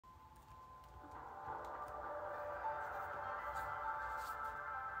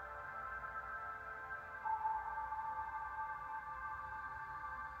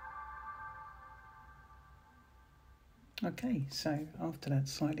Okay, so after that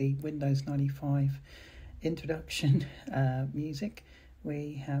slightly Windows 95 introduction music,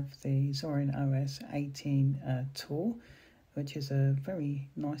 we have the Zorin OS 18 tour, which is a very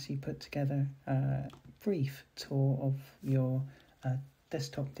nicely put together brief tour of your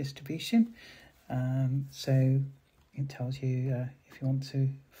desktop distribution. So it tells you if you want to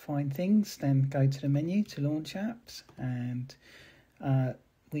find things, then go to the menu to launch apps, and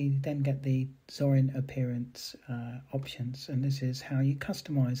we then get the Zorin appearance options, and this is how you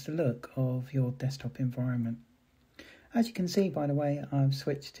customize the look of your desktop environment. As you can see, by the way, I've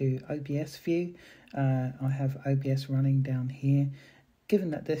switched to OBS view. I have OBS running down here.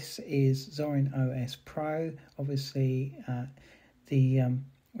 Given that this is Zorin OS Pro, obviously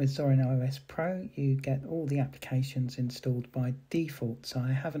with Zorin OS Pro you get all the applications installed by default, so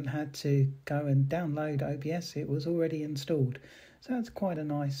I haven't had to go and download OBS, it was already installed. So that's quite a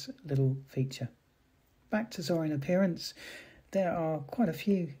nice little feature. Back to Zorin appearance, there are quite a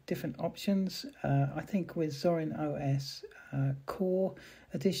few different options. I think with Zorin OS Core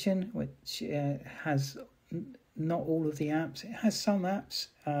Edition, which has not all of the apps, it has some apps,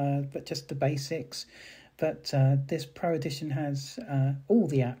 but just the basics. But this Pro Edition has all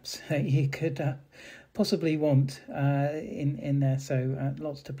the apps that you could possibly want in there, so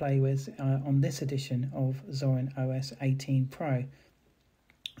lots to play with on this edition of Zorin OS 18 Pro.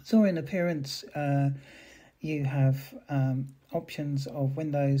 Zorin appearance, you have options of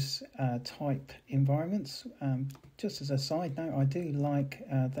Windows type environments. Just as a side note, I do like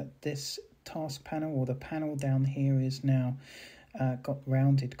that this task panel, or the panel down here, is now got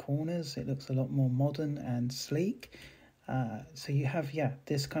rounded corners. It looks a lot more modern and sleek. So you have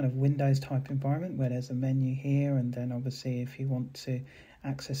this kind of Windows type environment where there's a menu here, and then obviously if you want to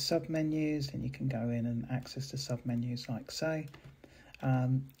access sub-menus, then you can go in and access the sub-menus like so.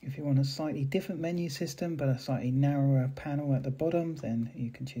 If you want a slightly different menu system but a slightly narrower panel at the bottom, then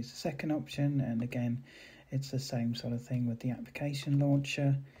you can choose the second option, and again it's the same sort of thing with the application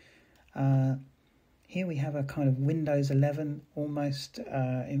launcher. Here we have a kind of Windows 11 almost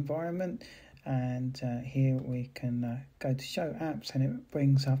environment, and here we can go to show apps, and it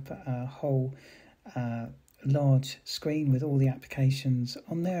brings up a whole large screen with all the applications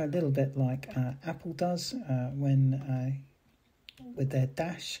on there, a little bit like Apple does when with their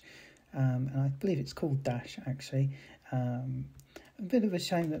Dash, and I believe it's called Dash actually. A bit of a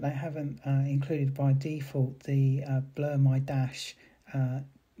shame that they haven't included by default the Blur My Dash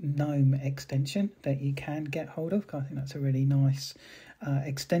GNOME extension that you can get hold of. I think that's a really nice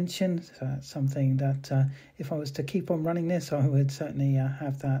extension, so that's something that if I was to keep on running this, I would certainly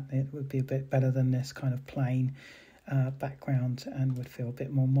have that. It would be a bit better than this kind of plain background, and would feel a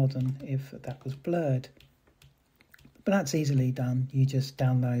bit more modern if that was blurred. But that's easily done. You just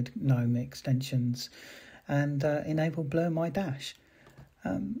download GNOME extensions and enable Blur My Dash.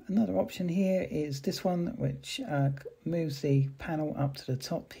 Another option here is this one, which moves the panel up to the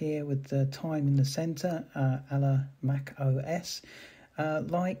top here with the time in the center, a la Mac OS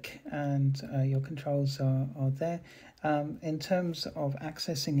and your controls are there. In terms of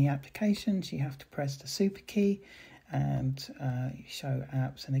accessing the applications, you have to press the super key and you show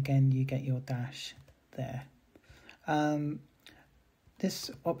apps, and again you get your dash there.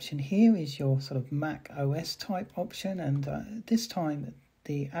 This option here is your sort of Mac OS type option, and this time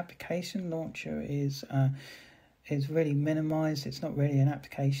the application launcher is really minimized. It's not really an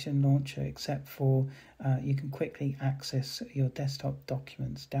application launcher, except for you can quickly access your desktop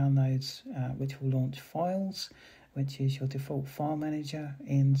documents, downloads, which will launch files, which is your default file manager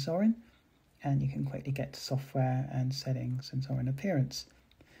in Zorin, and you can quickly get to software and settings and Zorin appearance.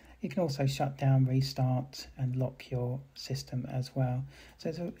 You can also shut down, restart, and lock your system as well.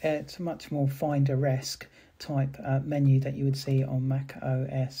 So it's a much more Finder-esque type menu that you would see on Mac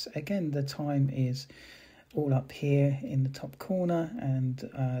OS. Again, the time is all up here in the top corner, and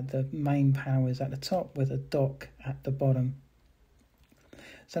the main panel is at the top with a dock at the bottom.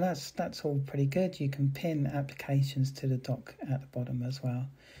 So that's all pretty good. You can pin applications to the dock at the bottom as well.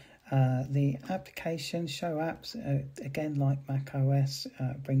 The application show apps, again like Mac OS,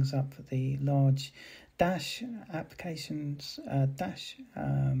 brings up the large dash applications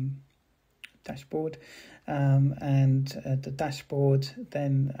dashboard, and the dashboard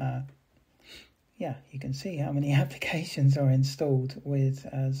then you can see how many applications are installed with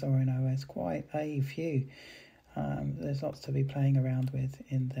Zorin OS. Quite a few. There's lots to be playing around with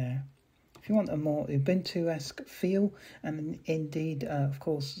in there. If you want a more Ubuntu-esque feel, and indeed, of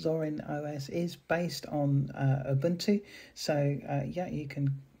course, Zorin OS is based on Ubuntu, so you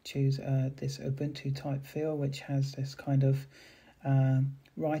can choose this Ubuntu type feel, which has this kind of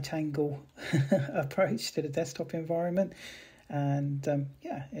right angle approach to the desktop environment, and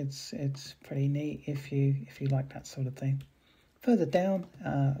yeah, it's pretty neat if you like that sort of thing. Further down,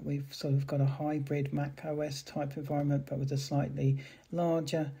 we've sort of got a hybrid Mac OS type environment, but with a slightly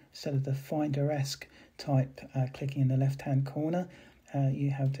larger, instead of the Finder-esque type clicking in the left-hand corner, you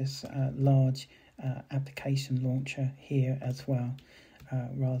have this large application launcher here as well,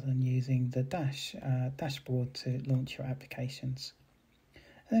 rather than using the dashboard to launch your applications.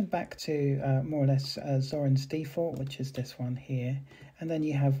 And then back to more or less Zorin's default, which is this one here. And then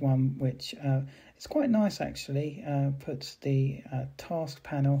you have one which is quite nice actually, puts the task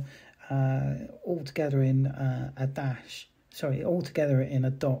panel all together in all together in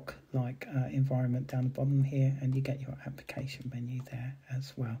a dock-like environment down the bottom here, and you get your application menu there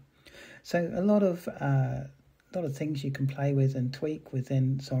as well. So a lot of things you can play with and tweak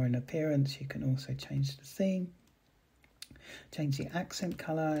within Zorin Appearance. You can also change the theme, change the accent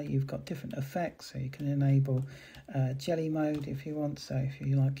color. You've got different effects, so you can enable jelly mode if you want. So if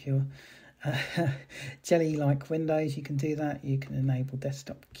you like your jelly like windows, you can do that. You can enable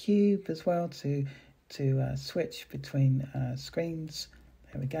desktop cube as well to switch between screens.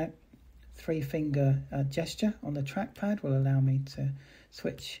 There we go. 3-finger gesture on the trackpad will allow me to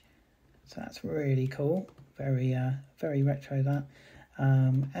switch, so that's really cool. Very retro that,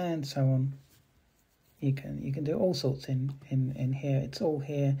 and so on. You can do all sorts in here. It's all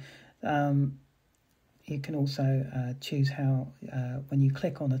here. You can also choose how, when you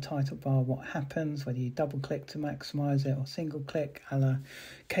click on the title bar, what happens, whether you double click to maximize it or single click, a la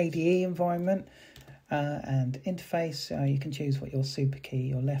KDE environment. And interface, you can choose what your super key,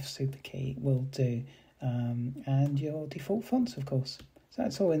 your left super key will do, and your default fonts, of course. So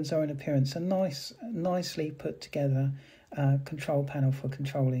that's all in Zorin Appearance. A nicely put together control panel for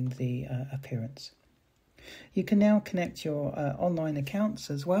controlling the appearance. You can now connect your online accounts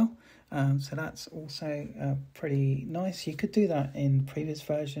as well, so that's also pretty nice. You could do that in previous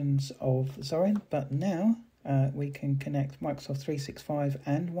versions of Zorin, but now we can connect Microsoft 365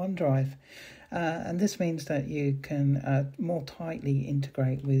 and OneDrive, and this means that you can more tightly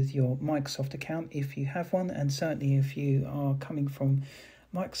integrate with your Microsoft account if you have one, and certainly if you are coming from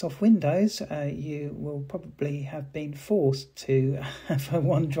Microsoft Windows, you will probably have been forced to have a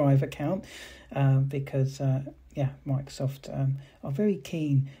OneDrive account, because Microsoft are very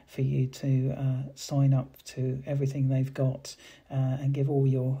keen for you to sign up to everything they've got and give all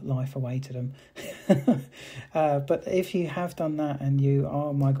your life away to them. But if you have done that and you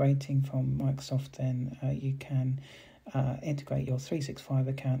are migrating from Microsoft, then you can integrate your 365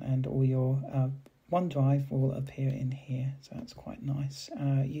 account, and all your OneDrive will appear in here, so that's quite nice.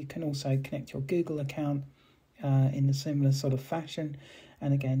 You can also connect your Google account in a similar sort of fashion,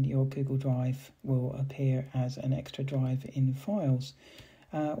 and again your Google Drive will appear as an extra drive in files.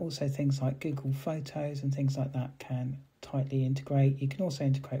 Also things like Google Photos and things like that can tightly integrate. You can also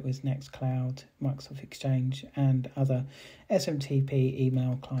integrate with Nextcloud, Microsoft Exchange and other SMTP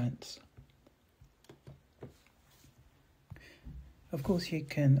email clients. Of course, you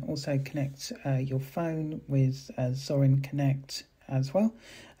can also connect your phone with Zorin Connect as well.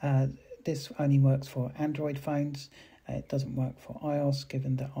 This only works for Android phones. It doesn't work for iOS,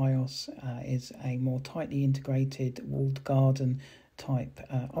 given that iOS is a more tightly integrated walled garden type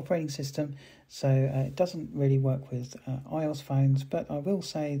operating system. So it doesn't really work with iOS phones, but I will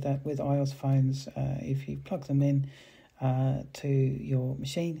say that with iOS phones, if you plug them in to your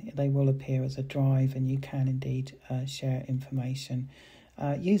machine, they will appear as a drive, and you can indeed share information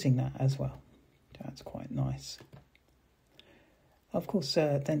using that as well. That's quite nice. Of course,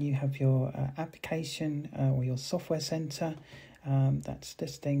 then you have your application or your software center. That's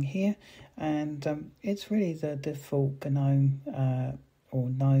this thing here, and it's really the default GNOME or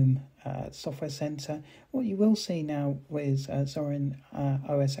GNOME software center. What you will see now with Zorin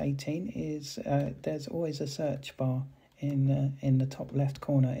OS 18 is there's always a search bar in the top left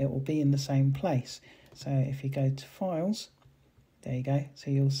corner. It will be in the same place. So if you go to Files, there you go.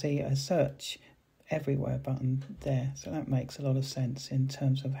 So you'll see a Search Everywhere button there. So that makes a lot of sense in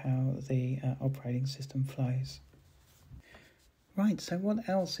terms of how the operating system flows. Right, so what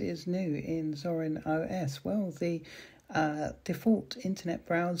else is new in Zorin OS? Well, the default internet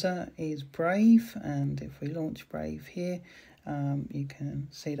browser is Brave, and if we launch Brave here, you can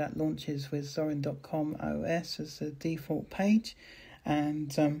see that launches with Zorin.com OS as the default page.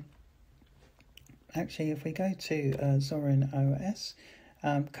 And actually, if we go to Zorin OS,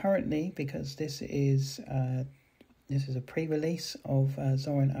 currently, because this is a pre-release of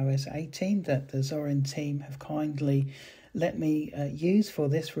Zorin OS 18 that the Zorin team have kindly let me use for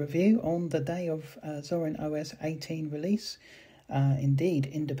this review on the day of Zorin OS 18 release. indeed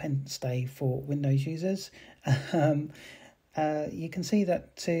Independence Day for Windows users. You can see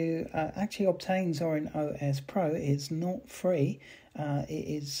that to actually obtain Zorin OS Pro is not free. It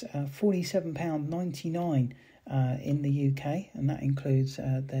is £47.99 in the UK, and that includes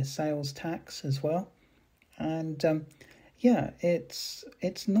their sales tax as well. And yeah, it's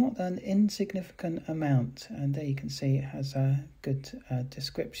not an insignificant amount, and there you can see it has a good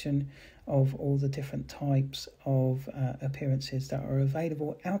description of all the different types of appearances that are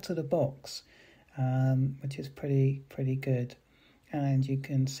available out of the box, which is pretty good. And you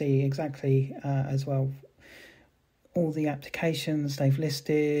can see exactly as well all the applications they've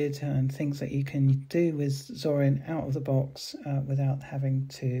listed and things that you can do with Zorin out of the box without having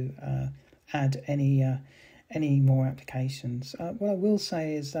to add any more applications. What I will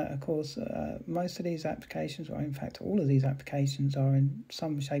say is that, of course, most of these applications, or in fact all of these applications, are in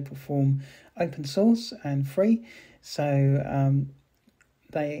some shape or form open source and free. So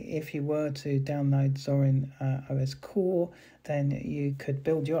if you were to download Zorin OS Core, then you could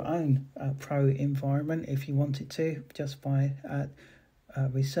build your own Pro environment if you wanted to, just by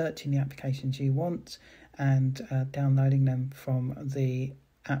researching the applications you want and downloading them from the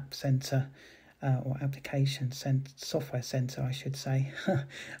App Center or Application Software Center, I should say,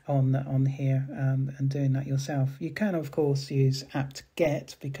 on here, and doing that yourself. You can, of course, use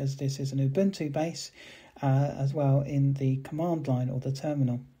apt-get, because this is an Ubuntu base, as well in the command line or the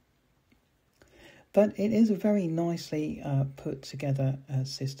terminal. But it is a very nicely put together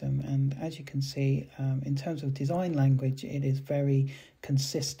system, and as you can see, in terms of design language, it is very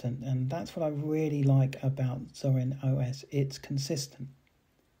consistent, and that's what I really like about Zorin OS. It's consistent.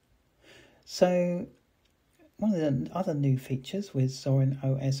 So one of the other new features with Zorin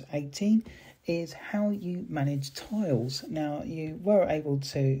OS 18 is how you manage tiles. Now, you were able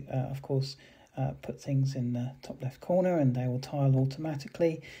to, of course, put things in the top left corner and they will tile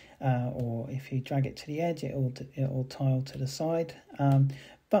automatically, or if you drag it to the edge, it will tile to the side.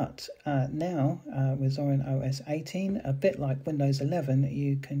 But now with Zorin OS 18, a bit like Windows 11,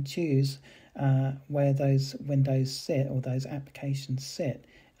 you can choose where those windows sit, or those applications sit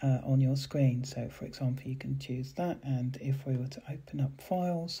on your screen. So for example, you can choose that, and if we were to open up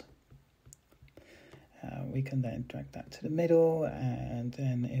files, we can then drag that to the middle, and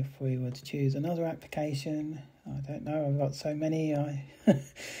then if we were to choose another application, I don't know, I've got so many, I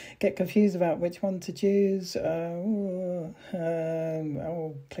get confused about which one to choose. Oh,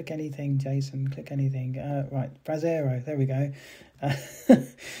 click anything, Jason, click anything. Right, Brasero, there we go.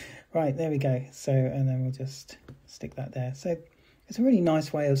 Right, there we go. So, and then we'll just stick that there. So it's a really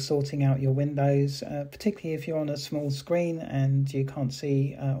nice way of sorting out your windows, particularly if you're on a small screen and you can't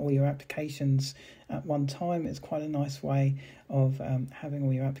see all your applications at one time. It's quite a nice way of having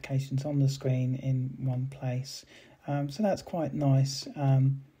all your applications on the screen in one place. So that's quite nice.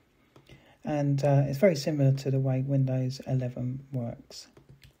 And it's very similar to the way Windows 11 works.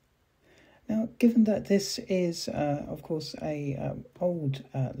 Now, given that this is, of course, a old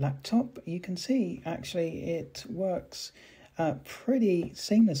laptop, you can see actually it works pretty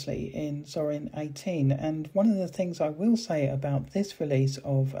seamlessly in Zorin 18. And one of the things I will say about this release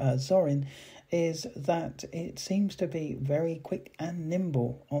of Zorin is that it seems to be very quick and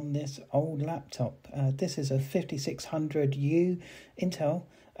nimble on this old laptop. This is a 5600U Intel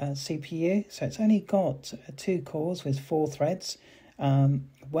CPU, so it's only got 2 cores with 4 threads,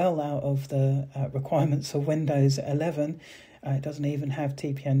 well out of the requirements of Windows 11. It doesn't even have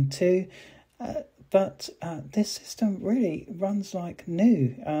TPM2. But this system really runs like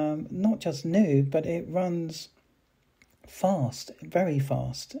new. Not just new, but it runs fast, very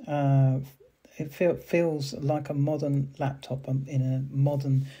fast. It feels like a modern laptop in a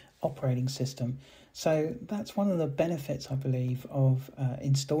modern operating system. So that's one of the benefits, I believe, of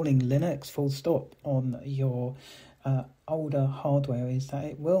installing Linux full stop on your older hardware, is that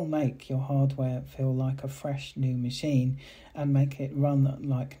it will make your hardware feel like a fresh new machine and make it run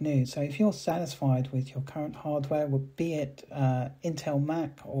like new. So if you're satisfied with your current hardware, be it Intel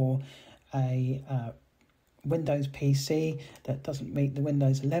Mac or a Windows PC that doesn't meet the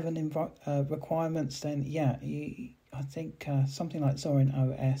Windows 11 requirements, then yeah, I think something like Zorin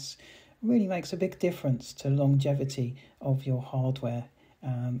OS really makes a big difference to longevity of your hardware.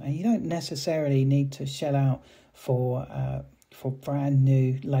 And you don't necessarily need to shell out for brand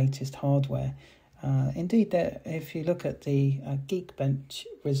new latest hardware. Indeed, if you look at the Geekbench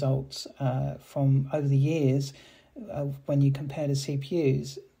results from over the years, when you compare the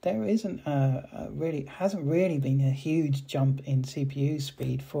CPUs, there hasn't really been a huge jump in CPU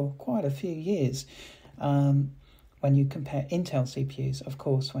speed for quite a few years. When you compare Intel CPUs, of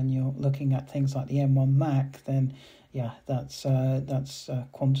course, when you're looking at things like the M1 Mac, then yeah, that's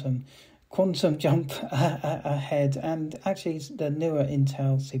quantum jump ahead. And actually, the newer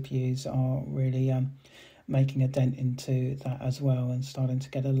Intel CPUs are really making a dent into that as well, and starting to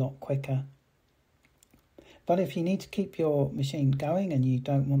get a lot quicker. But if you need to keep your machine going and you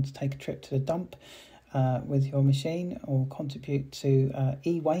don't want to take a trip to the dump with your machine, or contribute to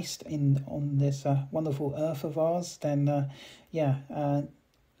e-waste on this wonderful earth of ours, then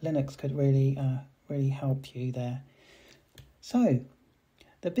Linux could really help you there. So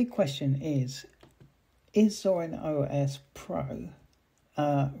the big question is Zorin OS Pro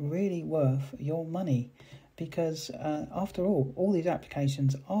really worth your money? Because after all these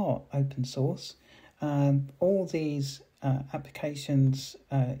applications are open source. All these applications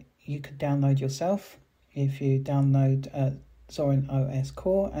you could download yourself if you download Zorin OS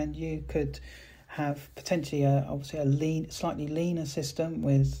Core, and you could have potentially obviously a slightly leaner system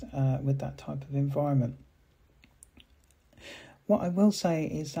with that type of environment. What I will say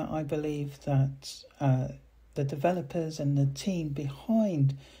is that I believe that the developers and the team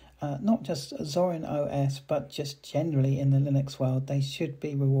behind not just Zorin OS, but just generally in the Linux world, they should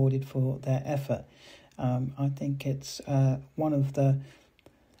be rewarded for their effort. I think it's one of the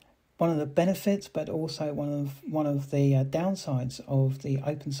benefits, but also one of the downsides of the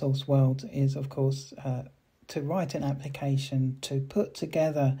open source world is, of course, to write an application, to put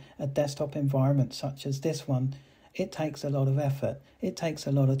together a desktop environment such as this one. It takes a lot of effort. It takes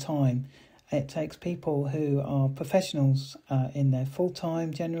a lot of time. It takes people who are professionals in their full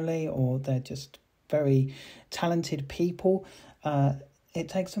time generally, or they're just very talented people. It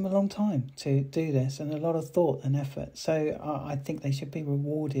takes them a long time to do this, and a lot of thought and effort. So I think they should be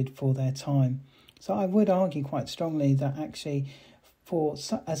rewarded for their time. So I would argue quite strongly that actually for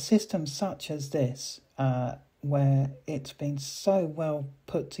a system such as this, where it's been so well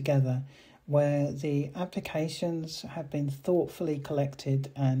put together, where the applications have been thoughtfully collected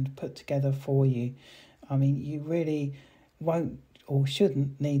and put together for you, I mean, you really won't or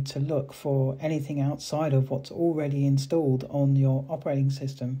shouldn't need to look for anything outside of what's already installed on your operating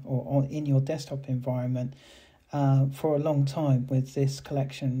system or in your desktop environment for a long time with this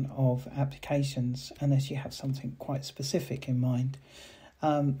collection of applications, unless you have something quite specific in mind.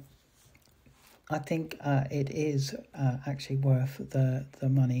 I think it is actually worth the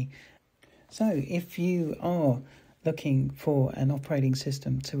money. So if you are looking for an operating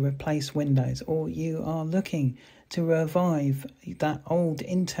system to replace Windows, or you are looking to revive that old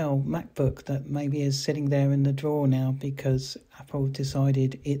Intel MacBook that maybe is sitting there in the drawer now because Apple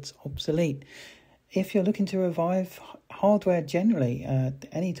decided it's obsolete. If you're looking to revive hardware generally,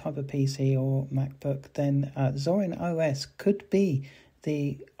 any type of PC or MacBook, then Zorin OS could be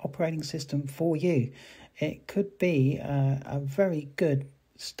the operating system for you. It could be a very good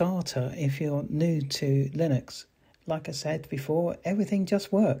starter if you're new to Linux. Like I said before, everything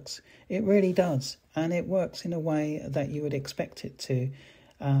just works. It really does. And it works in a way that you would expect it to.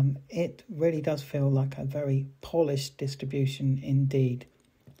 It really does feel like a very polished distribution indeed.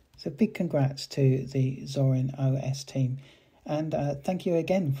 So big congrats to the Zorin OS team. And thank you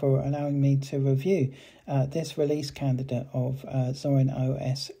again for allowing me to review this release candidate of Zorin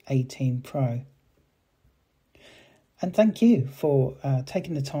OS 18 Pro. And thank you for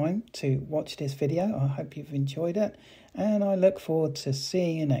taking the time to watch this video. I hope you've enjoyed it, and I look forward to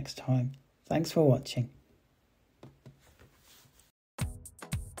seeing you next time. Thanks for watching.